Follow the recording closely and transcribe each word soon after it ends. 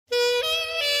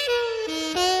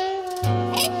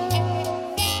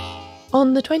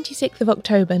On the 26th of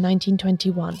October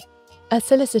 1921, a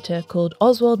solicitor called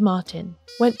Oswald Martin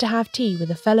went to have tea with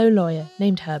a fellow lawyer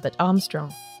named Herbert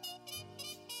Armstrong.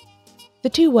 The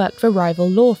two worked for rival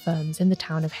law firms in the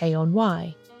town of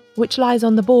Hay-on-Wye, which lies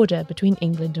on the border between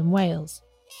England and Wales.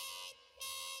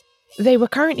 They were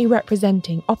currently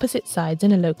representing opposite sides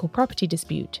in a local property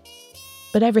dispute,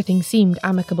 but everything seemed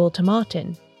amicable to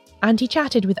Martin, and he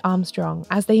chatted with Armstrong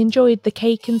as they enjoyed the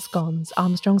cake and scones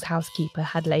Armstrong's housekeeper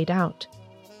had laid out.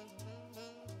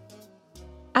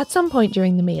 At some point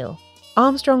during the meal,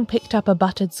 Armstrong picked up a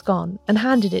buttered scone and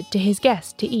handed it to his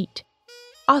guest to eat,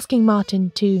 asking Martin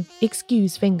to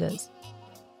excuse fingers.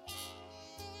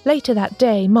 Later that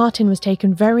day, Martin was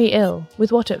taken very ill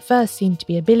with what at first seemed to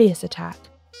be a bilious attack,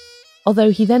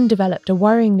 although he then developed a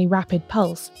worryingly rapid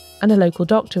pulse and a local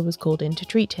doctor was called in to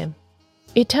treat him.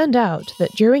 It turned out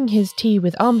that during his tea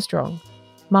with Armstrong,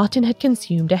 Martin had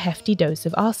consumed a hefty dose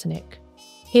of arsenic.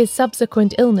 His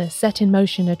subsequent illness set in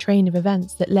motion a train of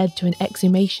events that led to an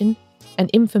exhumation, an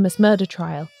infamous murder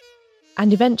trial,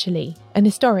 and eventually an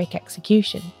historic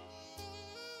execution.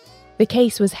 The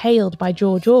case was hailed by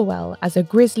George Orwell as a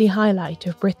grisly highlight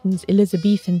of Britain's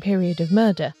Elizabethan period of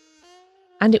murder,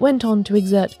 and it went on to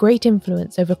exert great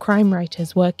influence over crime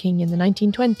writers working in the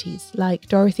 1920s like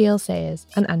Dorothy L. Sayers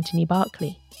and Anthony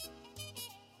Berkeley.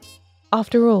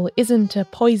 After all, isn't a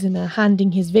poisoner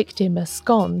handing his victim a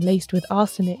scone laced with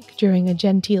arsenic during a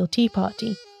genteel tea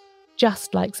party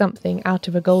just like something out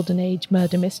of a Golden Age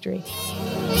murder mystery?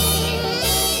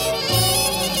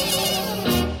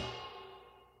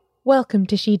 Welcome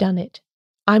to She Done It.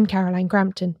 I'm Caroline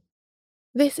Crampton.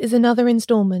 This is another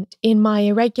instalment in my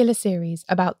irregular series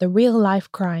about the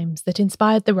real-life crimes that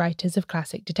inspired the writers of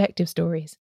classic detective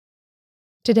stories.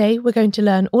 Today we're going to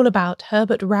learn all about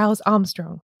Herbert Rouse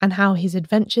Armstrong and how his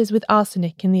adventures with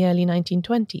arsenic in the early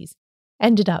 1920s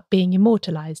ended up being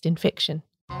immortalised in fiction.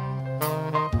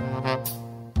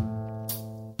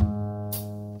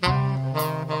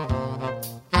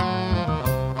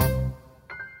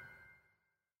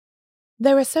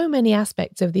 There are so many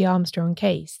aspects of the Armstrong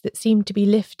case that seem to be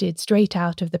lifted straight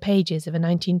out of the pages of a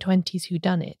 1920s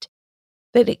whodunit,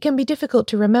 that it can be difficult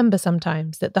to remember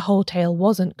sometimes that the whole tale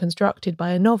wasn't constructed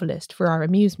by a novelist for our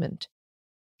amusement.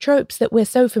 Tropes that we're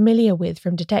so familiar with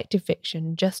from detective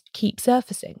fiction just keep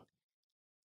surfacing.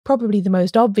 Probably the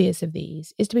most obvious of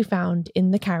these is to be found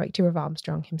in the character of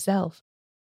Armstrong himself.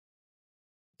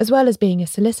 As well as being a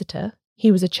solicitor,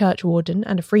 he was a churchwarden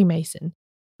and a Freemason,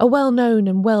 a well-known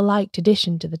and well-liked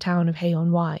addition to the town of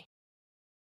Hay-on-Wye.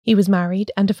 He was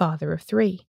married and a father of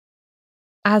 3.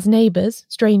 As neighbours,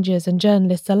 strangers and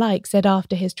journalists alike said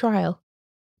after his trial,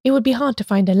 it would be hard to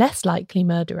find a less likely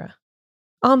murderer.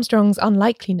 Armstrong's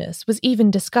unlikeliness was even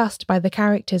discussed by the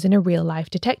characters in a real-life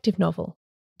detective novel,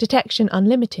 Detection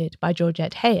Unlimited by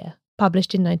Georgette Heyer,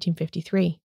 published in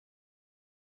 1953.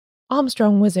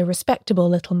 Armstrong was a respectable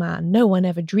little man no one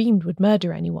ever dreamed would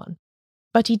murder anyone.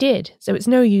 But he did, so it's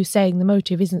no use saying the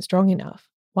motive isn't strong enough,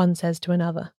 one says to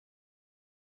another.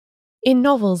 In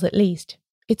novels, at least,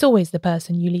 it's always the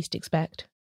person you least expect.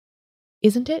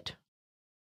 Isn't it?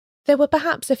 There were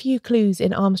perhaps a few clues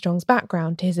in Armstrong's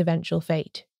background to his eventual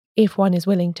fate, if one is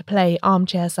willing to play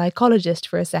armchair psychologist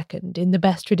for a second in the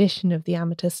best tradition of the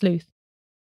amateur sleuth.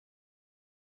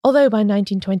 Although by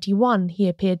 1921 he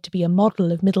appeared to be a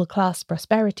model of middle-class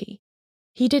prosperity,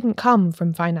 he didn't come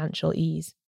from financial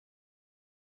ease.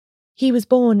 He was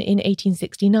born in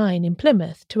 1869 in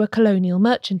Plymouth to a colonial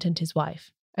merchant and his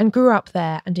wife, and grew up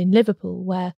there and in Liverpool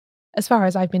where, as far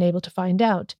as I've been able to find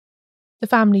out, the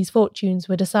family's fortunes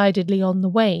were decidedly on the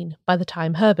wane by the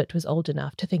time Herbert was old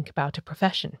enough to think about a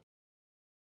profession.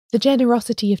 The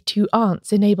generosity of 2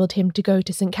 aunts enabled him to go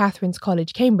to St. Catherine's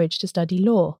College, Cambridge to study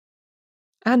law,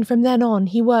 and from then on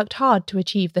he worked hard to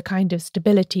achieve the kind of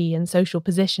stability and social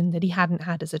position that he hadn't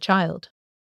had as a child.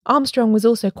 Armstrong was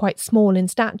also quite small in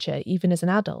stature even as an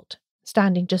adult,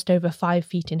 standing just over 5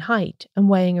 feet in height and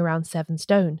weighing around 7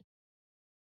 stone.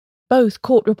 Both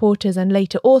court reporters and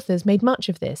later authors made much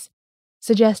of this,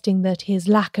 suggesting that his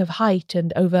lack of height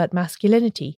and overt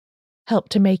masculinity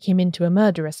helped to make him into a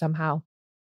murderer somehow.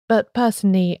 But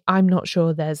personally, I'm not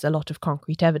sure there's a lot of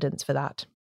concrete evidence for that.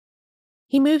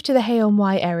 He moved to the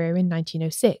Hay-on-Wye area in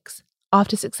 1906,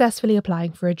 after successfully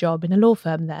applying for a job in a law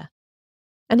firm there,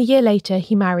 and a year later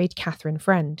he married Catherine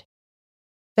Friend.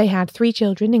 They had 3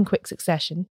 children in quick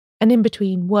succession, and in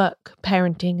between work,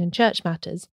 parenting and church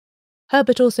matters,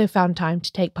 Herbert also found time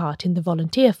to take part in the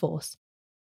volunteer force,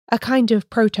 a kind of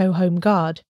proto-home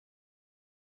guard.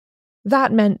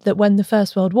 That meant that when the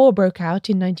First World War broke out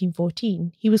in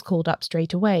 1914, he was called up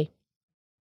straight away.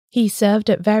 He served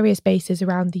at various bases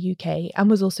around the UK and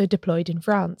was also deployed in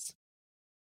France.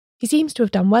 He seems to have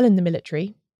done well in the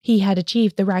military. He had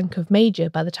achieved the rank of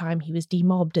major by the time he was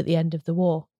demobbed at the end of the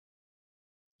war.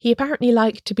 He apparently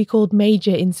liked to be called major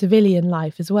in civilian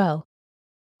life as well,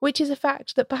 which is a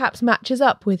fact that perhaps matches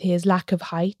up with his lack of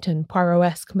height and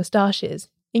Poirot-esque moustaches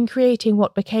in creating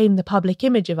what became the public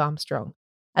image of Armstrong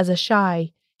as a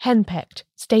shy, henpecked,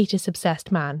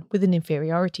 status-obsessed man with an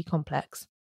inferiority complex.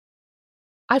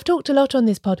 I've talked a lot on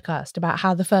this podcast about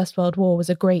how the First World War was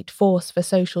a great force for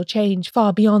social change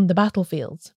far beyond the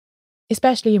battlefields,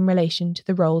 especially in relation to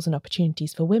the roles and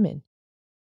opportunities for women.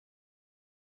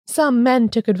 Some men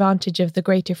took advantage of the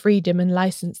greater freedom and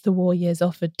license the war years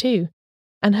offered too,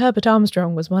 and Herbert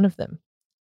Armstrong was one of them.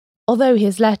 Although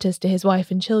his letters to his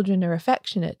wife and children are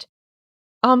affectionate,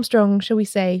 Armstrong, shall we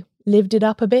say, lived it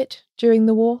up a bit during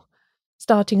the war,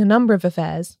 starting a number of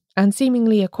affairs and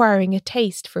seemingly acquiring a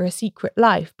taste for a secret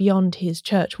life beyond his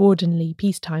churchwardenly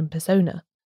peacetime persona.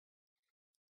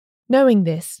 Knowing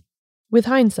this, with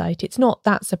hindsight, it's not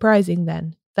that surprising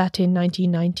then that in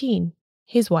 1919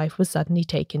 his wife was suddenly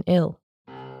taken ill.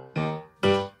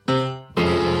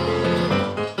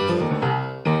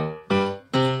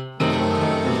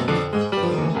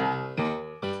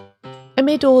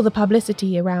 Amid all the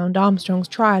publicity around Armstrong's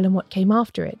trial and what came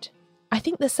after it, I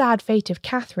think the sad fate of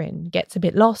Catherine gets a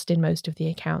bit lost in most of the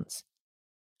accounts.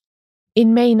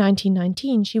 In May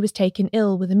 1919, she was taken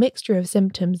ill with a mixture of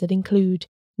symptoms that include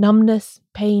numbness,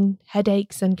 pain,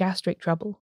 headaches, and gastric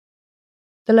trouble.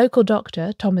 The local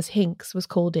doctor, Thomas Hinks, was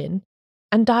called in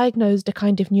and diagnosed a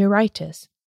kind of neuritis,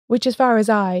 which, as far as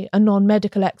I, a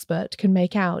non-medical expert, can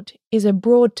make out, is a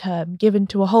broad term given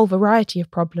to a whole variety of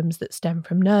problems that stem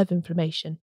from nerve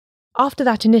inflammation. After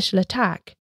that initial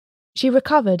attack, she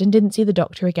recovered and didn't see the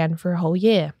doctor again for a whole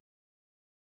year.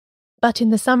 But in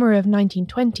the summer of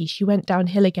 1920, she went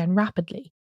downhill again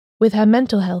rapidly, with her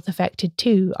mental health affected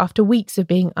too after weeks of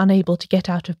being unable to get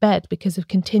out of bed because of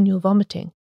continual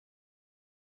vomiting.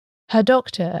 Her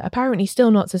doctor, apparently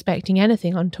still not suspecting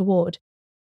anything untoward,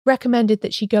 recommended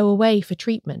that she go away for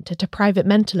treatment at a private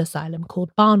mental asylum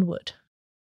called Barnwood.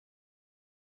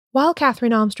 While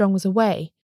Catherine Armstrong was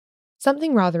away,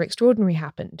 something rather extraordinary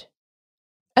happened.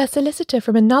 A solicitor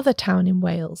from another town in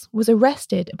Wales was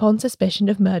arrested upon suspicion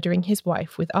of murdering his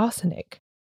wife with arsenic.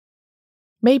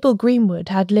 Mabel Greenwood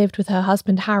had lived with her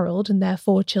husband Harold and their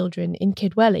 4 children in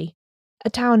Kidwelly, a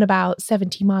town about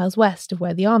 70 miles west of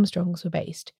where the Armstrongs were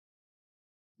based.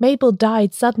 Mabel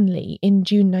died suddenly in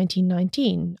June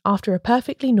 1919 after a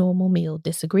perfectly normal meal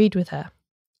disagreed with her.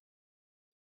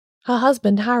 Her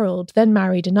husband Harold then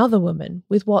married another woman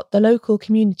with what the local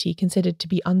community considered to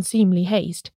be unseemly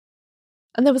haste,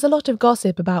 and there was a lot of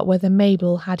gossip about whether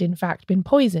Mabel had in fact been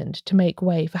poisoned to make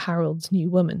way for Harold's new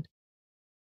woman.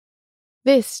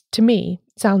 This, to me,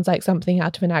 sounds like something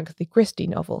out of an Agatha Christie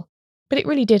novel, but it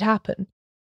really did happen.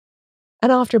 And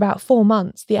after about 4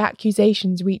 months, the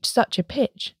accusations reached such a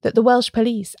pitch that the Welsh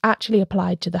police actually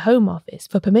applied to the Home Office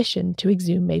for permission to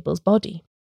exhume Mabel's body.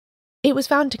 It was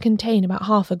found to contain about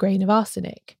half a grain of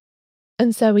arsenic,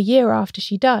 and so a year after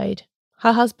she died,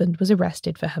 her husband was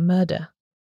arrested for her murder.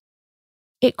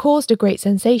 It caused a great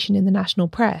sensation in the national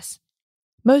press,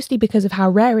 mostly because of how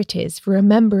rare it is for a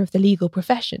member of the legal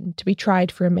profession to be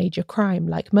tried for a major crime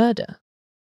like murder.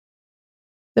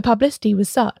 The publicity was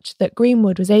such that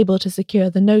Greenwood was able to secure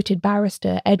the noted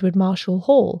barrister Edward Marshall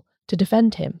Hall to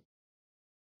defend him.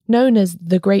 Known as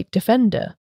the Great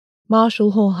Defender,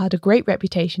 Marshall Hall had a great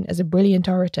reputation as a brilliant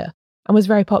orator and was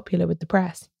very popular with the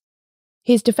press.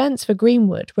 His defence for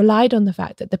Greenwood relied on the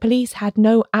fact that the police had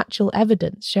no actual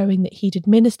evidence showing that he'd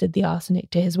administered the arsenic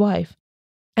to his wife,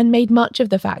 and made much of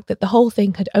the fact that the whole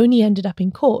thing had only ended up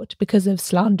in court because of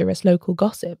slanderous local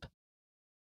gossip.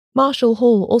 Marshall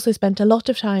Hall also spent a lot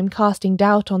of time casting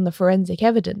doubt on the forensic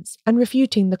evidence and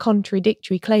refuting the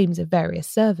contradictory claims of various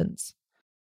servants.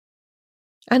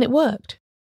 And it worked.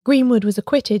 Greenwood was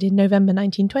acquitted in November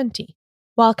 1920,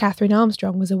 while Catherine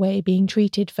Armstrong was away being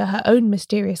treated for her own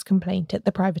mysterious complaint at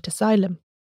the private asylum.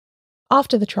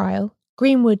 After the trial,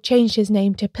 Greenwood changed his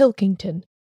name to Pilkington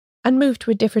and moved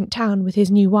to a different town with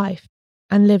his new wife,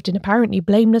 and lived an apparently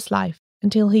blameless life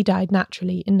until he died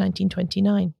naturally in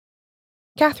 1929.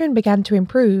 Catherine began to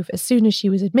improve as soon as she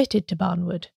was admitted to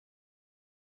Barnwood.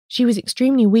 She was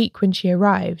extremely weak when she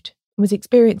arrived and was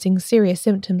experiencing serious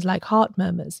symptoms like heart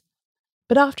murmurs,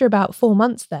 but after about 4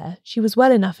 months there, she was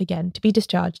well enough again to be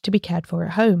discharged to be cared for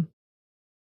at home.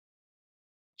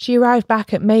 She arrived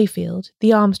back at Mayfield,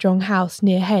 the Armstrong house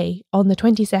near Hay, on the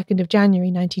 22nd of January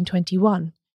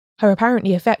 1921, her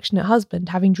apparently affectionate husband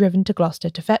having driven to Gloucester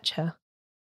to fetch her.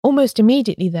 Almost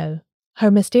immediately, though,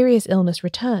 her mysterious illness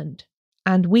returned,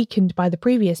 and weakened by the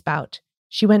previous bout,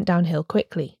 she went downhill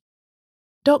quickly.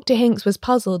 Dr. Hinks was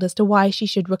puzzled as to why she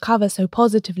should recover so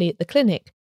positively at the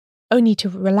clinic, only to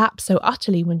relapse so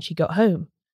utterly when she got home.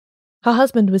 Her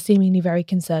husband was seemingly very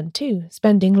concerned too,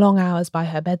 spending long hours by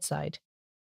her bedside.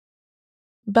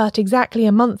 But exactly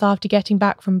a month after getting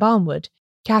back from Barnwood,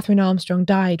 Catherine Armstrong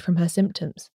died from her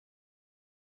symptoms.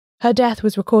 Her death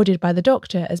was recorded by the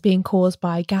doctor as being caused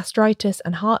by gastritis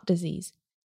and heart disease,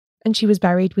 and she was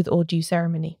buried with all due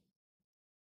ceremony.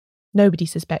 Nobody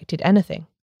suspected anything.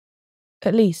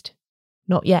 At least,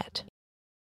 not yet.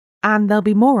 And there'll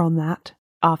be more on that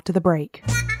after the break.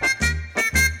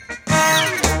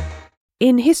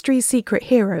 In History's Secret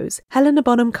Heroes, Helena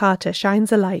Bonham Carter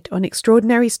shines a light on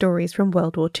extraordinary stories from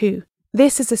World War II.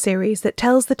 This is a series that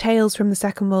tells the tales from the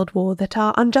Second World War that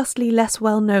are unjustly less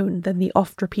well known than the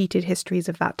oft-repeated histories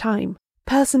of that time.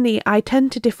 Personally, I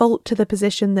tend to default to the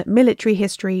position that military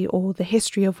history, or the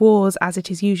history of wars as it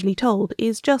is usually told,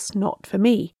 is just not for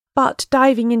me. But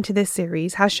diving into this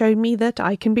series has shown me that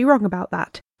I can be wrong about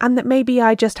that, and that maybe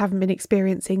I just haven't been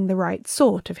experiencing the right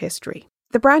sort of history.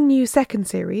 The brand new second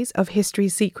series of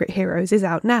History's Secret Heroes is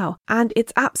out now, and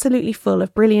it's absolutely full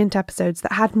of brilliant episodes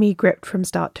that had me gripped from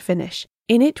start to finish.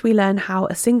 In it, we learn how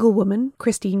a single woman,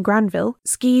 Christine Granville,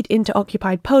 skied into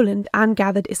occupied Poland and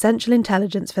gathered essential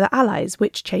intelligence for the Allies,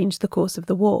 which changed the course of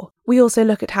the war. We also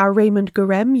look at how Raymond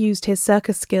Gurem used his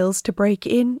circus skills to break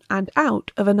in and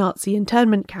out of a Nazi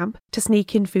internment camp to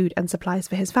sneak in food and supplies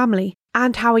for his family,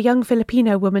 and how a young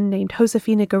Filipino woman named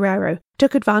Josefina Guerrero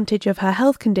took advantage of her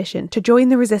health condition to join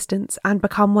the resistance and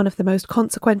become one of the most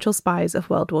consequential spies of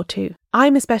World War II.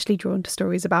 I'm especially drawn to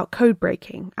stories about code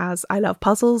breaking, as I love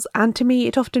puzzles, and to me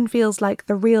it often feels like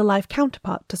the real-life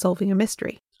counterpart to solving a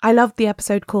mystery. I loved the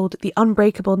episode called The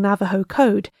Unbreakable Navajo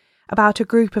Code, about a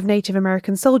group of Native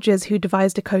American soldiers who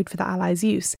devised a code for the Allies'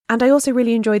 use. And I also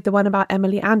really enjoyed the one about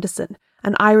Emily Anderson,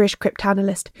 an Irish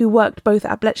cryptanalyst who worked both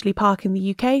at Bletchley Park in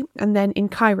the UK and then in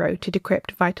Cairo to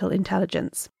decrypt vital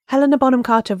intelligence. Helena Bonham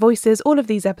Carter voices all of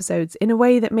these episodes in a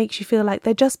way that makes you feel like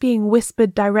they're just being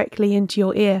whispered directly into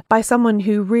your ear by someone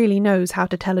who really knows how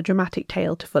to tell a dramatic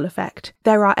tale to full effect.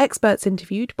 There are experts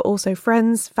interviewed, but also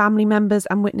friends, family members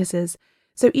and witnesses,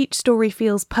 so each story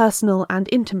feels personal and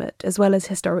intimate as well as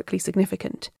historically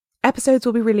significant. Episodes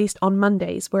will be released on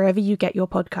Mondays wherever you get your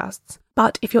podcasts.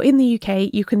 But if you're in the UK,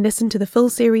 you can listen to the full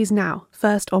series now,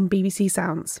 first on BBC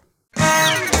Sounds.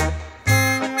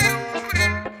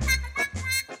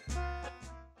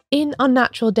 In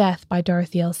Unnatural Death by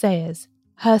Dorothy L. Sayers,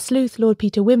 her sleuth Lord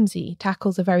Peter Wimsey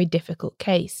tackles a very difficult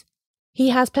case. He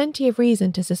has plenty of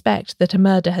reason to suspect that a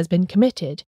murder has been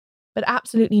committed, but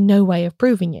absolutely no way of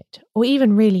proving it, or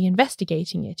even really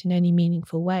investigating it in any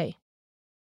meaningful way.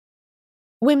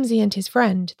 Wimsey and his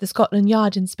friend, the Scotland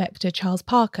Yard Inspector Charles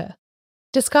Parker,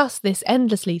 discuss this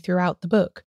endlessly throughout the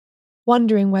book,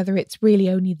 wondering whether it's really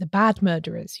only the bad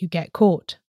murderers who get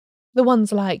caught. The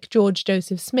ones like George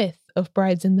Joseph Smith of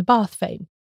Brides in the Bath fame,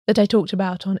 that I talked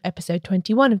about on episode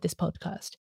 21 of this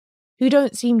podcast, who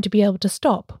don't seem to be able to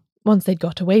stop once they'd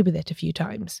got away with it a few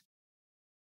times.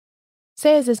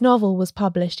 Sayers' novel was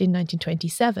published in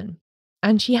 1927,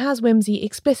 and she has Wimsey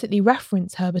explicitly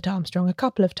reference Herbert Armstrong a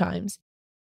couple of times,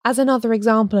 as another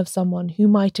example of someone who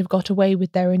might have got away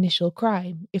with their initial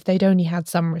crime if they'd only had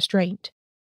some restraint.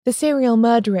 The serial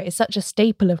murderer is such a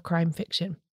staple of crime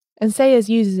fiction, and Sayers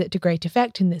uses it to great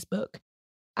effect in this book,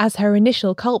 as her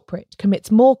initial culprit commits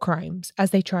more crimes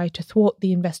as they try to thwart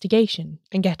the investigation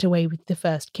and get away with the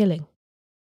first killing.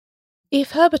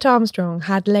 If Herbert Armstrong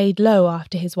had laid low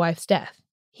after his wife's death,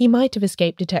 he might have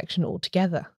escaped detection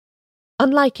altogether.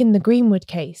 Unlike in the Greenwood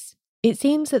case, it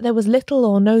seems that there was little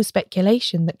or no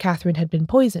speculation that Catherine had been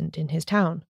poisoned in his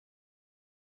town.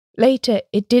 Later,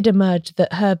 it did emerge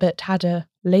that Herbert had a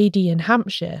lady in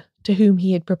Hampshire to whom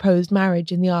he had proposed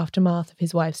marriage in the aftermath of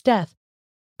his wife's death,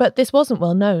 but this wasn't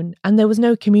well known, and there was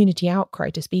no community outcry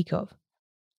to speak of.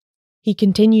 He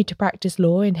continued to practice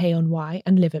law in Hay-on-Wye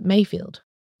and live at Mayfield.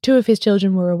 2 of his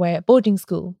children were away at boarding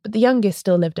school, but the youngest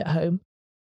still lived at home,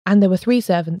 and there were 3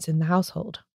 servants in the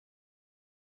household.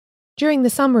 During the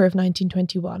summer of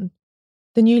 1921,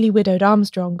 the newly widowed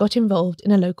Armstrong got involved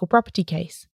in a local property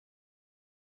case.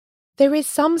 There is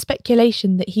some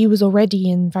speculation that he was already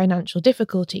in financial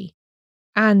difficulty,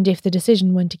 and if the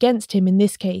decision went against him in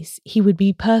this case, he would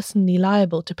be personally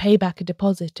liable to pay back a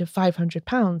deposit of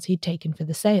 £500 he'd taken for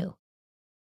the sale.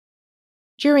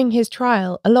 During his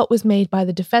trial, a lot was made by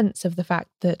the defence of the fact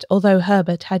that although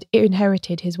Herbert had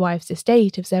inherited his wife's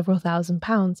estate of several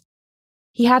 £1,000s,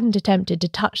 he hadn't attempted to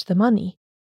touch the money,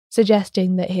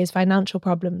 suggesting that his financial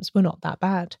problems were not that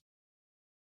bad.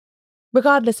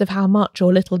 Regardless of how much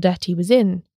or little debt he was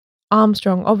in,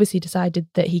 Armstrong obviously decided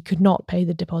that he could not pay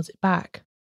the deposit back.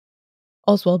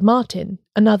 Oswald Martin,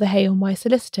 another Hay-on-Wye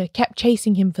solicitor, kept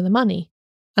chasing him for the money,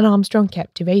 and Armstrong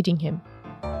kept evading him.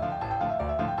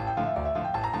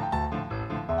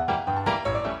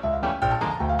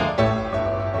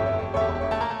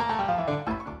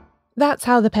 That's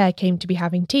how the pair came to be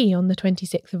having tea on the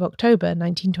 26th of October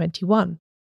 1921.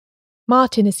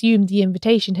 Martin assumed the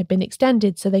invitation had been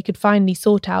extended so they could finally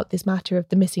sort out this matter of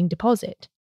the missing deposit.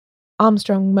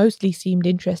 Armstrong mostly seemed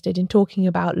interested in talking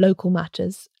about local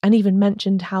matters and even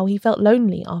mentioned how he felt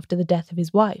lonely after the death of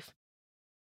his wife.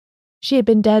 She had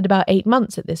been dead about 8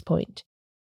 months at this point,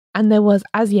 and there was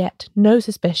as yet no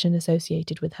suspicion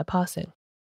associated with her passing.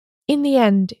 In the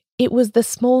end, it was the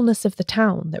smallness of the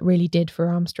town that really did for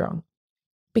Armstrong,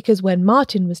 because when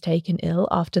Martin was taken ill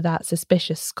after that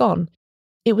suspicious scone,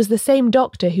 it was the same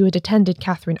doctor who had attended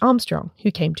Catherine Armstrong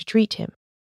who came to treat him.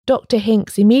 Dr.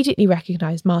 Hinks immediately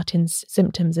recognised Martin's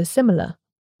symptoms as similar.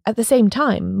 At the same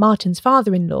time, Martin's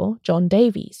father-in-law, John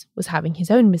Davies, was having his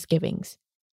own misgivings.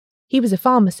 He was a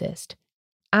pharmacist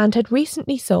and had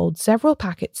recently sold several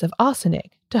packets of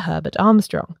arsenic to Herbert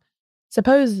Armstrong,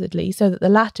 supposedly so that the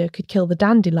latter could kill the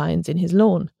dandelions in his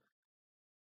lawn.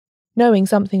 Knowing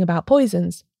something about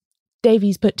poisons,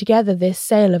 Davies put together this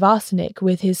sale of arsenic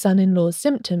with his son-in-law's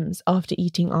symptoms after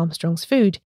eating Armstrong's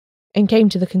food, and came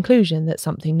to the conclusion that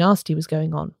something nasty was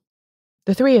going on.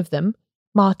 The three of them,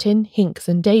 Martin, Hinks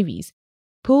and Davies,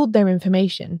 pooled their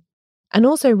information and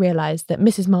also realised that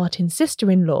Mrs. Martin's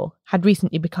sister-in-law had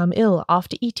recently become ill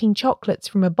after eating chocolates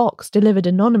from a box delivered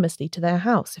anonymously to their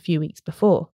house a few weeks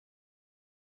before.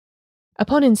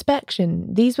 Upon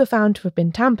inspection, these were found to have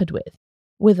been tampered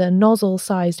with a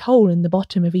nozzle-sized hole in the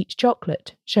bottom of each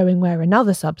chocolate, showing where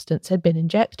another substance had been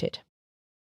injected.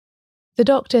 The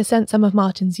doctor sent some of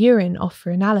Martin's urine off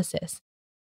for analysis,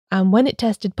 and when it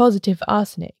tested positive for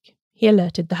arsenic, he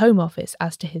alerted the Home Office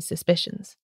as to his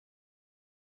suspicions.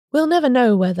 We'll never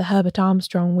know whether Herbert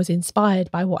Armstrong was inspired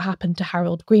by what happened to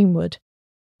Harold Greenwood,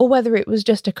 or whether it was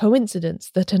just a coincidence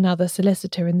that another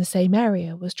solicitor in the same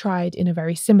area was tried in a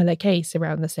very similar case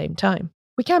around the same time.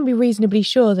 We can be reasonably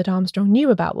sure that Armstrong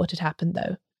knew about what had happened,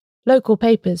 though. Local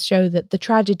papers show that the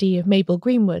tragedy of Mabel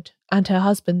Greenwood and her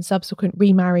husband's subsequent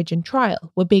remarriage and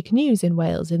trial were big news in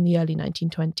Wales in the early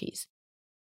 1920s.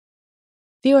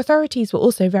 The authorities were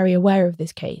also very aware of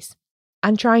this case,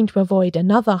 and trying to avoid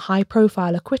another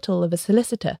high-profile acquittal of a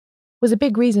solicitor was a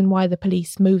big reason why the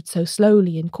police moved so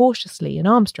slowly and cautiously in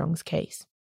Armstrong's case.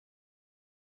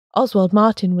 Oswald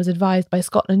Martin was advised by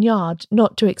Scotland Yard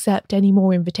not to accept any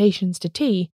more invitations to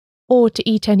tea or to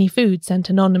eat any food sent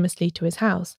anonymously to his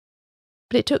house,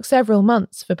 but it took several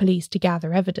months for police to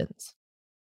gather evidence.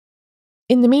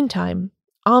 In the meantime,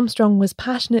 Armstrong was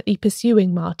passionately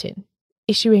pursuing Martin,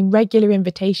 issuing regular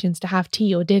invitations to have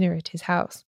tea or dinner at his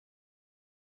house.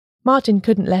 Martin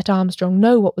couldn't let Armstrong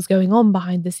know what was going on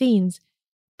behind the scenes,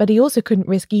 but he also couldn't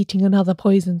risk eating another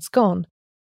poisoned scone,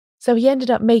 so he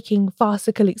ended up making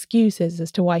farcical excuses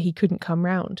as to why he couldn't come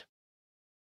round.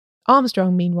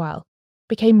 Armstrong, meanwhile,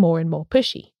 became more and more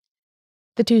pushy.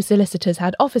 The two solicitors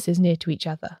had offices near to each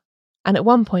other, and at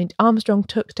one point Armstrong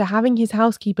took to having his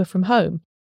housekeeper from home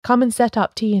come and set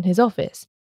up tea in his office,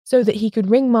 so that he could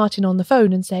ring Martin on the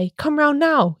phone and say, "Come round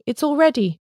now, it's all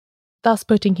ready," thus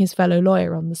putting his fellow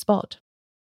lawyer on the spot.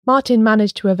 Martin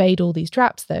managed to evade all these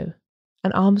traps, though,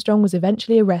 and Armstrong was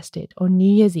eventually arrested on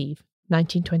New Year's Eve,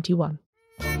 1921.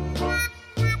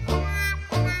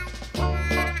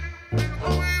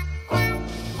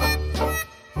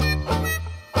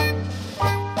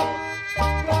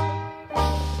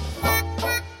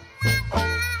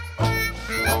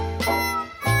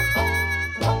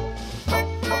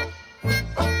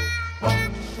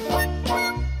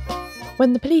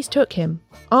 When the police took him,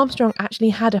 Armstrong actually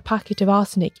had a packet of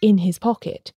arsenic in his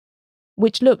pocket,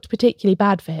 which looked particularly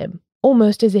bad for him,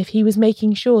 almost as if he was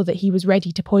making sure that he was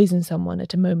ready to poison someone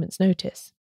at a moment's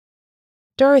notice.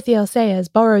 Dorothy L. Sayers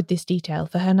borrowed this detail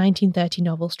for her 1930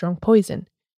 novel Strong Poison,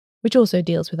 which also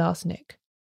deals with arsenic.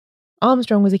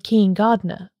 Armstrong was a keen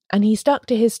gardener, and he stuck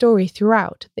to his story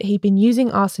throughout that he'd been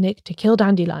using arsenic to kill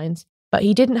dandelions, but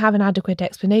he didn't have an adequate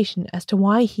explanation as to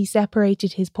why he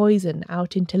separated his poison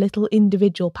out into little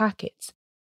individual packets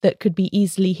that could be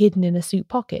easily hidden in a suit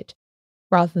pocket,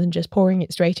 rather than just pouring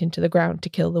it straight into the ground to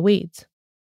kill the weeds.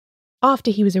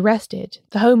 After he was arrested,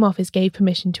 the Home Office gave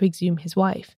permission to exhume his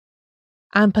wife,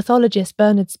 and pathologist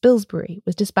Bernard Spilsbury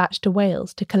was dispatched to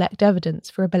Wales to collect evidence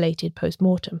for a belated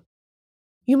post-mortem.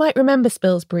 You might remember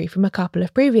Spilsbury from a couple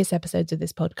of previous episodes of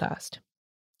this podcast.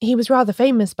 He was rather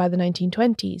famous by the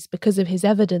 1920s because of his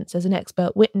evidence as an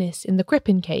expert witness in the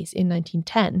Crippen case in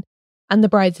 1910 and the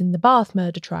Brides in the Bath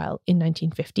murder trial in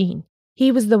 1915.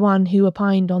 He was the one who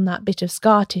opined on that bit of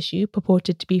scar tissue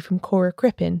purported to be from Cora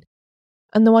Crippen,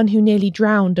 and the one who nearly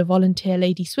drowned a volunteer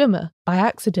lady swimmer by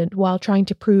accident while trying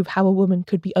to prove how a woman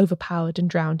could be overpowered and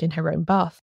drowned in her own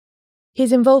bath.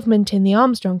 His involvement in the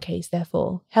Armstrong case,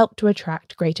 therefore, helped to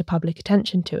attract greater public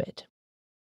attention to it.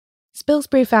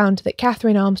 Spilsbury found that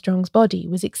Catherine Armstrong's body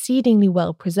was exceedingly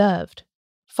well preserved,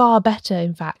 far better,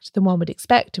 in fact, than one would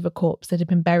expect of a corpse that had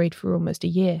been buried for almost a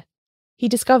year. He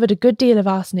discovered a good deal of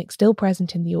arsenic still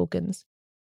present in the organs,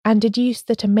 and deduced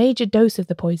that a major dose of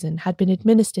the poison had been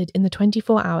administered in the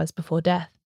 24 hours before death.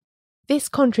 This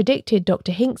contradicted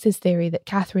Dr. Hinks's theory that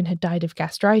Catherine had died of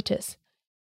gastritis,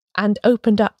 and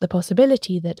opened up the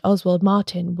possibility that Oswald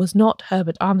Martin was not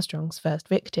Herbert Armstrong's first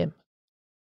victim.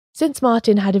 Since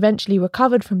Martin had eventually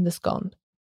recovered from the scone,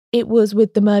 it was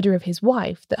with the murder of his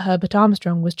wife that Herbert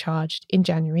Armstrong was charged in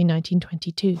January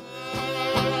 1922.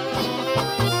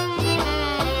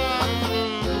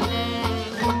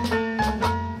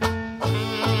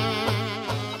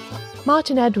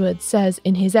 Martin Edwards says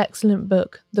in his excellent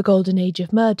book, The Golden Age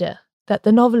of Murder, that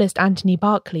the novelist Anthony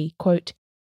Berkeley, quote,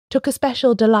 took a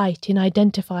special delight in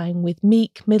identifying with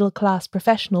meek, middle-class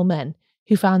professional men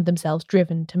who found themselves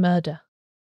driven to murder.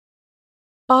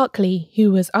 Berkeley,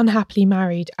 who was unhappily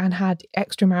married and had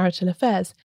extramarital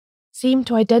affairs, seemed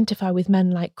to identify with men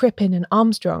like Crippen and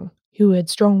Armstrong, who had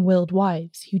strong-willed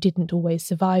wives who didn't always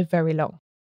survive very long.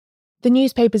 The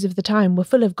newspapers of the time were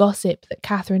full of gossip that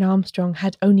Catherine Armstrong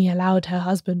had only allowed her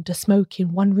husband to smoke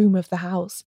in one room of the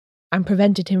house and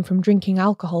prevented him from drinking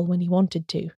alcohol when he wanted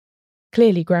to.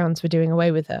 Clearly grounds for doing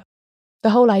away with her.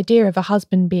 The whole idea of a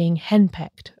husband being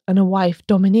henpecked and a wife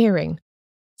domineering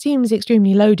seems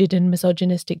extremely loaded and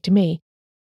misogynistic to me,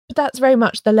 but that's very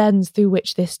much the lens through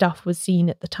which this stuff was seen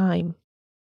at the time.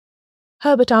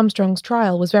 Herbert Armstrong's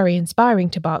trial was very inspiring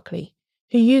to Berkeley,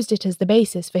 who used it as the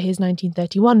basis for his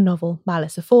 1931 novel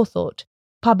Malice Aforethought,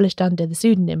 published under the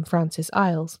pseudonym Francis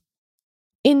Iles.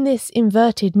 In this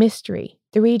inverted mystery,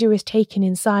 the reader is taken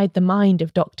inside the mind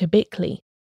of Dr. Bickley,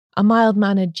 a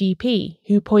mild-mannered GP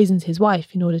who poisons his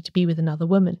wife in order to be with another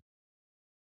woman.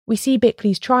 We see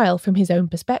Bickley's trial from his own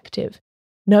perspective,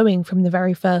 knowing from the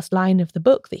very first line of the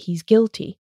book that he's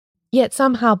guilty, yet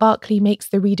somehow Berkeley makes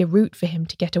the reader root for him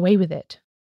to get away with it.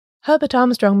 Herbert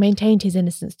Armstrong maintained his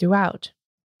innocence throughout,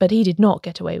 but he did not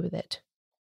get away with it.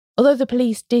 Although the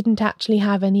police didn't actually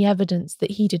have any evidence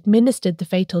that he'd administered the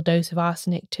fatal dose of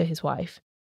arsenic to his wife,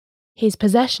 his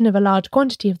possession of a large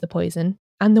quantity of the poison,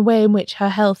 and the way in which her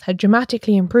health had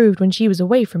dramatically improved when she was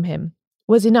away from him,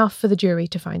 was enough for the jury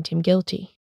to find him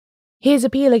guilty. His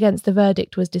appeal against the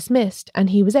verdict was dismissed, and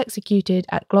he was executed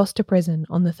at Gloucester Prison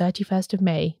on the 31st of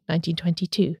May,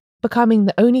 1922, becoming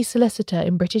the only solicitor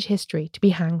in British history to be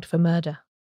hanged for murder.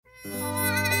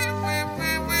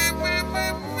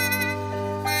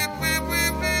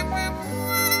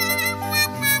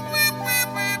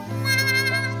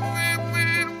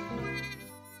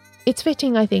 It's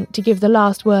fitting, I think, to give the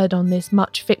last word on this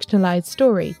much fictionalised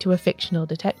story to a fictional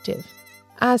detective.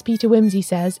 As Peter Wimsey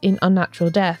says in Unnatural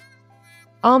Death,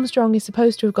 Armstrong is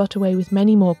supposed to have got away with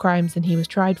many more crimes than he was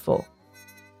tried for.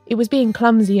 It was being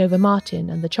clumsy over Martin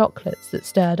and the chocolates that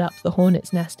stirred up the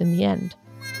hornet's nest in the end.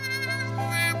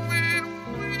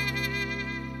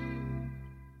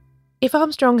 If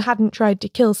Armstrong hadn't tried to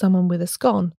kill someone with a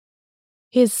scone,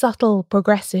 his subtle,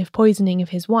 progressive poisoning of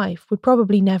his wife would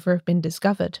probably never have been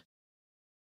discovered.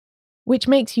 Which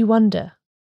makes you wonder,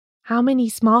 how many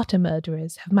smarter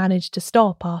murderers have managed to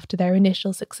stop after their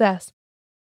initial success,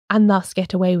 and thus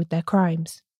get away with their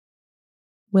crimes?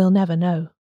 We'll never know.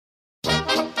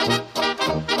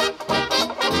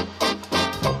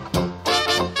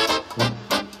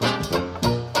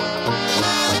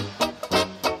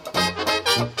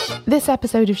 This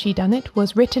episode of Shedunnit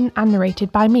was written and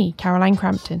narrated by me, Caroline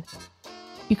Crampton.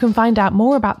 You can find out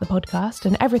more about the podcast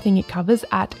and everything it covers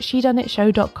at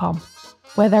shedunnitshow.com,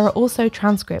 where there are also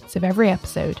transcripts of every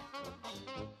episode.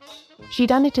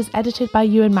 Shedunnit is edited by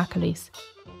Ewan McAleese.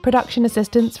 Production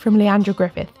assistance from Leandra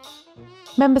Griffith.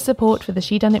 Member support for the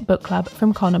Shedunnit Book Club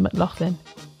from Connor McLaughlin.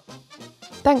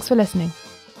 Thanks for listening.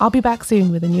 I'll be back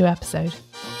soon with a new episode.